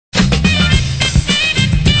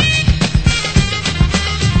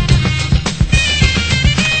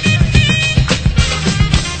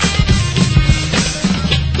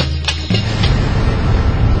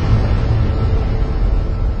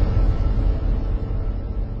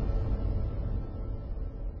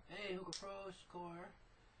Hookahpro score.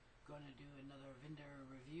 Gonna do another vendor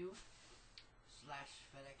review slash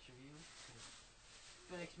FedEx review.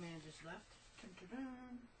 FedEx man just left. And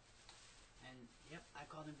yep, I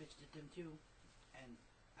called and bitched at them too. And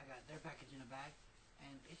I got their package in a bag.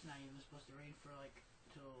 And it's not even supposed to rain for like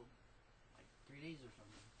till like 3 days or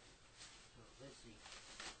something. So let's see.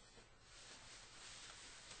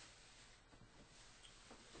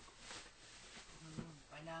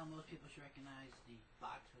 By now most people should recognize the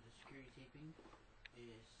box with the security taping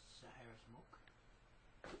is Shara Smoke.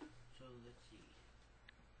 So let's see.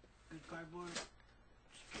 Good cardboard,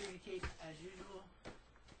 security tape as usual.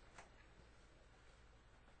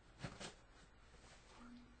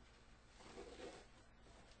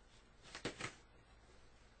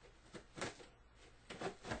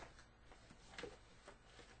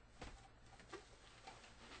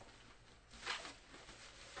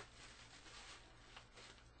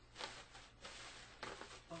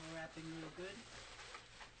 Bubble wrapping real good.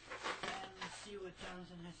 And let's see what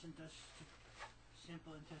Jonathan has sent us to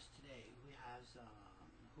sample and test today. We have some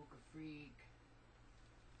Hookah Freak's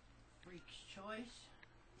Choice.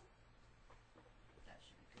 That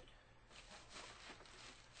should be good.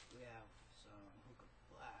 We have some Hookah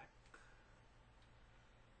Black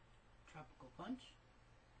Tropical Punch.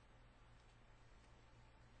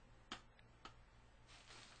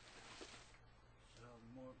 Some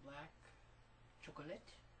more black chocolate.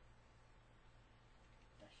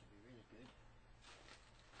 That should be really good.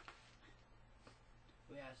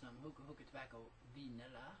 We have some Hookah Tobacco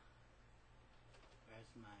Vanilla.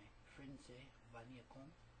 There's my Frenzy Vanilla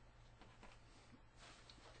Con.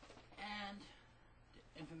 And the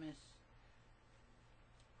infamous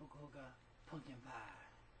Hookah Pumpkin Pie,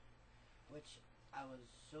 which I was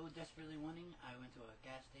so desperately wanting. I went to a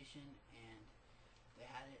gas station and they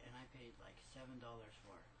had it, and I paid like $7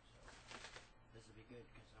 for it. So this will be good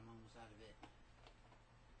because I'm almost out of it.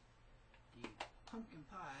 The pumpkin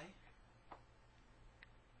pie,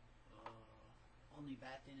 only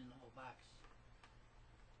bad thing in the whole box,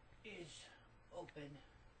 is open.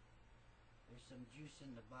 There's some juice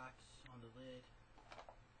in the box on the lid,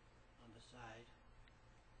 on the side,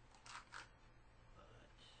 but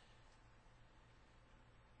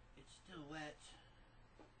it's still wet,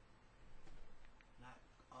 not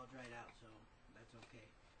all dried out, so that's okay.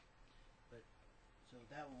 But so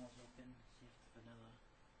that one was open. Let's see if the vanilla.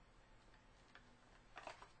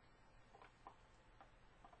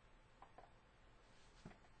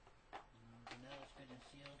 Vanilla's good and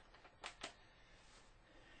sealed.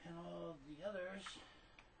 And all the others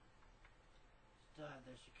still have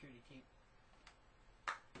their security tape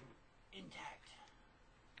intact.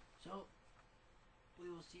 So we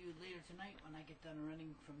will see you later tonight when I get done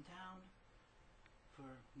running from town for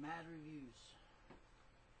mad reviews.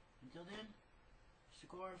 Until then,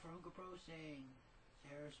 Sakura for Hookahpro saying,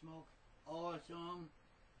 SharaSmoke, awesome.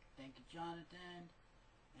 Thank you, Jonathan.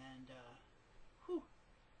 And, whew,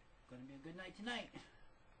 gonna be a good night tonight.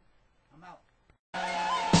 I'm out.